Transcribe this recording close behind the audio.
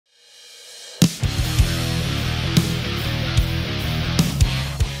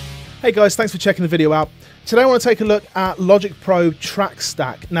Hey guys, thanks for checking the video out. Today I want to take a look at Logic Pro track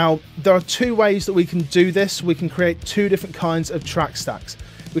stack. Now, there are two ways that we can do this. We can create two different kinds of track stacks.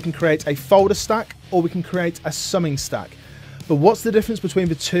 We can create a folder stack or we can create a summing stack. But what's the difference between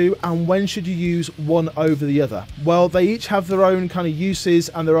the two and when should you use one over the other? Well, they each have their own kind of uses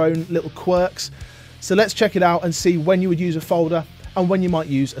and their own little quirks. So let's check it out and see when you would use a folder and when you might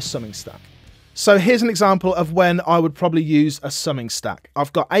use a summing stack. So here's an example of when I would probably use a summing stack.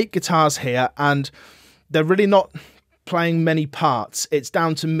 I've got 8 guitars here and they're really not playing many parts. It's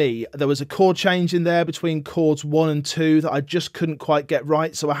down to me. There was a chord change in there between chords 1 and 2 that I just couldn't quite get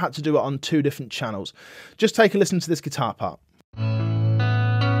right, so I had to do it on 2 different channels. Just take a listen to this guitar part.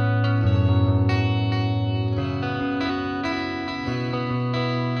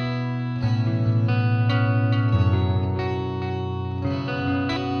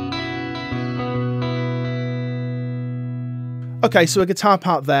 Okay, so a guitar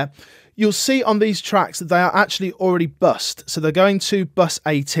part there. You'll see on these tracks that they are actually already bussed. So they're going to bus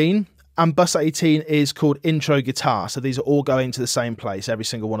 18, and bus 18 is called intro guitar. So these are all going to the same place. Every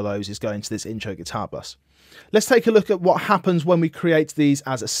single one of those is going to this intro guitar bus. Let's take a look at what happens when we create these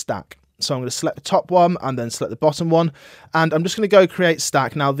as a stack. So I'm going to select the top one and then select the bottom one. And I'm just going to go create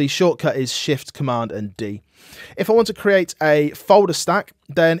stack. Now the shortcut is Shift, Command and D. If I want to create a folder stack,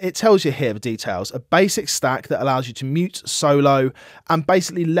 then it tells you here the details. A basic stack that allows you to mute, solo and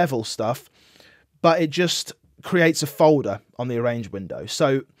basically level stuff. But it just creates a folder on the arrange window.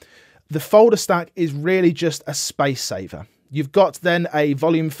 So the folder stack is really just a space saver. You've got then a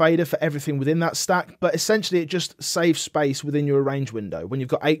volume fader for everything within that stack, but essentially it just saves space within your arrange window. When you've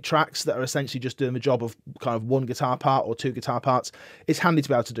got 8 tracks that are essentially just doing the job of kind of 1 guitar part or 2 guitar parts, it's handy to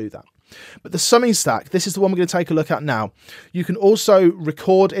be able to do that. But the summing stack, this is the one we're going to take a look at now. You can also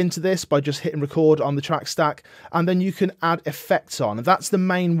record into this by just hitting record on the track stack, and then you can add effects on. And that's the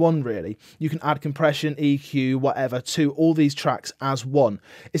main one really. You can add compression, EQ, whatever to all these tracks as one.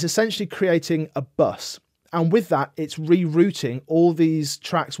 It's essentially creating a bus. And with that, it's rerouting all these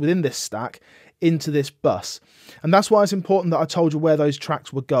tracks within this stack into this bus. And that's why it's important that I told you where those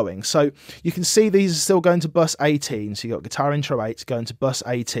tracks were going. So you can see these are still going to bus 18. So you've got guitar intro 8 going to bus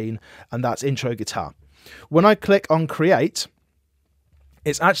 18, and that's intro guitar. When I click on create,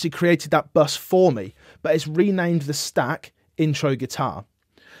 it's actually created that bus for me, but it's renamed the stack intro guitar.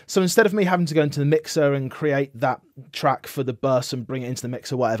 So instead of me having to go into the mixer and create that track for the bus and bring it into the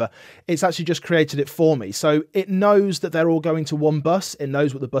mix or whatever, it's actually just created it for me. So it knows that they're all going to one bus, it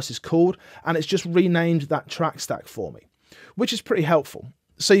knows what the bus is called, and it's just renamed that track stack for me, which is pretty helpful.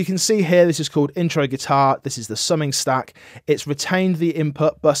 So you can see here, this is called intro guitar, this is the summing stack, it's retained the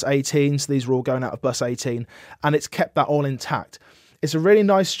input bus 18, so these are all going out of bus 18, and it's kept that all intact. It's a really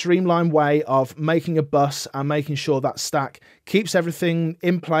nice streamlined way of making a bus and making sure that stack keeps everything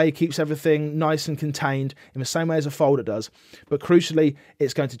in play, keeps everything nice and contained in the same way as a folder does. But crucially,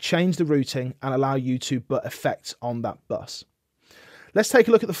 it's going to change the routing and allow you to put effects on that bus. Let's take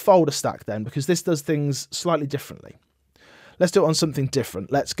a look at the folder stack then, because this does things slightly differently. Let's do it on something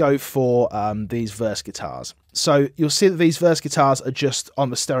different. Let's go for these verse guitars. So you'll see that these verse guitars are just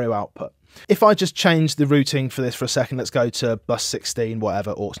on the stereo output. If I just change the routing for this for a second, let's go to bus 16,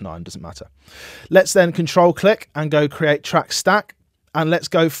 whatever, aux 9, doesn't matter. Let's then control click and go create track stack, and let's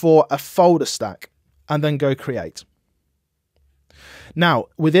go for a folder stack and then go create. Now,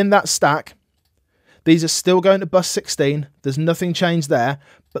 within that stack, these are still going to bus 16. There's nothing changed there,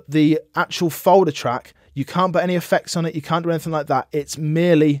 but the actual folder track, you can't put any effects on it. You can't do anything like that. It's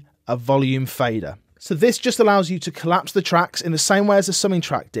merely a volume fader. So this just allows you to collapse the tracks in the same way as the summing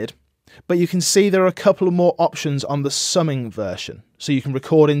track did. But you can see there are a couple of more options on the summing version. So you can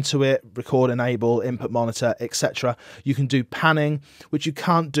record into it, record enable, input monitor, etc. You can do panning, which you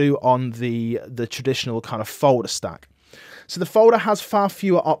can't do on the traditional kind of folder stack. So the folder has far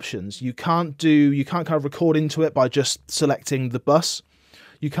fewer options. You can't kind of record into it by just selecting the bus.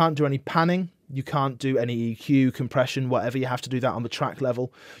 You can't do any panning. You can't do any EQ, compression, whatever. You have to do that on the track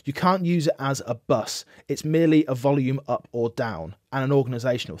level. You can't use it as a bus. It's merely a volume up or down and an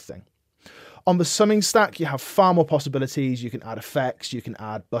organizational thing. On the summing stack, you have far more possibilities. You can add effects, you can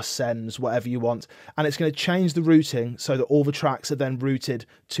add bus sends, whatever you want, and it's going to change the routing so that all the tracks are then routed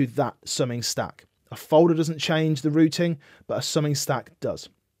to that summing stack. A folder doesn't change the routing, but a summing stack does.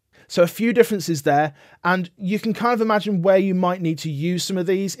 So a few differences there, and you can kind of imagine where you might need to use some of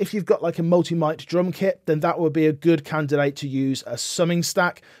these. If you've got like a multi-mic'd drum kit, then that would be a good candidate to use a summing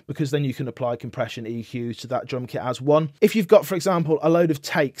stack, because then you can apply compression EQ to that drum kit as one. If you've got, for example, a load of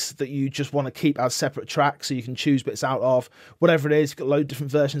takes that you just want to keep as separate tracks so you can choose bits out of, whatever it is, you've got a load of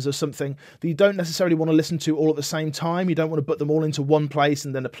different versions of something that you don't necessarily want to listen to all at the same time, you don't want to put them all into one place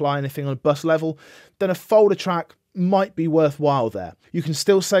and then apply anything on a bus level, then a folder track might be worthwhile there. You can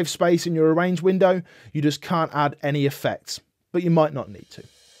still save space in your arrange window, you just can't add any effects, but you might not need to.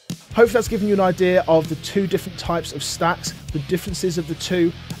 Hopefully that's given you an idea of the two different types of stacks, the differences of the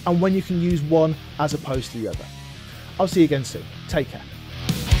two, and when you can use one as opposed to the other. I'll see you again soon. Take care.